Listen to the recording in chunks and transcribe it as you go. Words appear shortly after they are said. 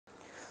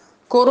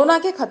Corona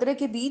के खतरे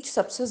के बीच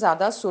सबसे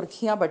ज्यादा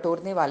सुर्खियां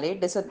बटोरने वाले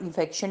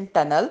डिसइंफेक्शन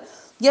टनल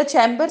या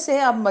चैम्बर से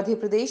अब मध्य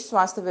प्रदेश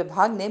स्वास्थ्य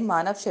विभाग ने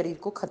मानव शरीर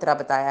को खतरा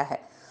बताया है।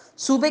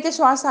 सूबे के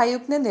स्वास्थ्य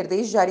आयुक्त ने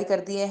निर्देश जारी कर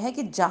दिए हैं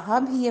कि जहां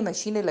भी ये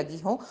मशीनें लगी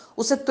हों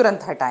उसे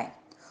तुरंत हटाएं।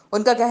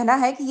 उनका कहना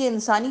है कि ये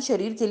इंसानी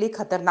शरीर के लिए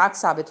खतरनाक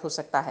साबित हो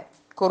सकता है।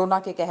 कोरोना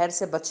के कहर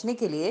से बचने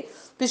के लिए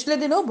पिछले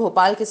दिनों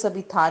भोपाल के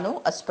सभी थानों,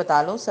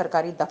 अस्पतालों,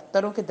 सरकारी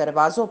दफ्तरों के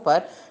दरवाजों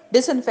पर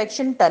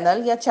डिसइंफेक्शन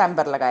टनल या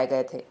चैम्बर लगाए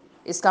गए थे।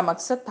 इसका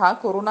मकसद था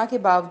कोरोना के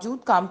बावजूद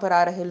काम पर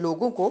आ रहे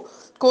लोगों को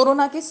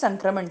कोरोना के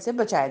संक्रमण से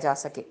बचाया जा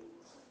सके।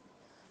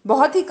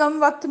 बहुत ही कम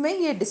वक्त में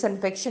ये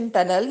डिसइंफेक्शन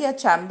टनल या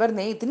चैम्बर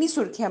ने इतनी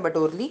सुर्खियां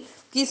बटोर ली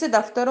कि इसे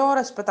दफ्तरों और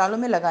अस्पतालों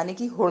में लगाने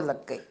की होड़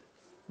लग गई।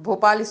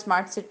 भोपाल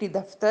स्मार्ट सिटी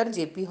दफ्तर,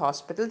 जेपी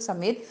हॉस्पिटल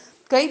समेत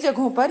कई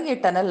जगहों पर यह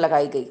टनल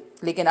लगाई गई,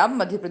 लेकिन अब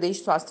मध्य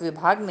प्रदेश स्वास्थ्य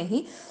विभाग ने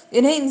ही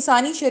इन्हें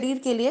इंसानी शरीर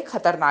के लिए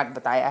खतरनाक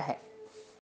बताया है।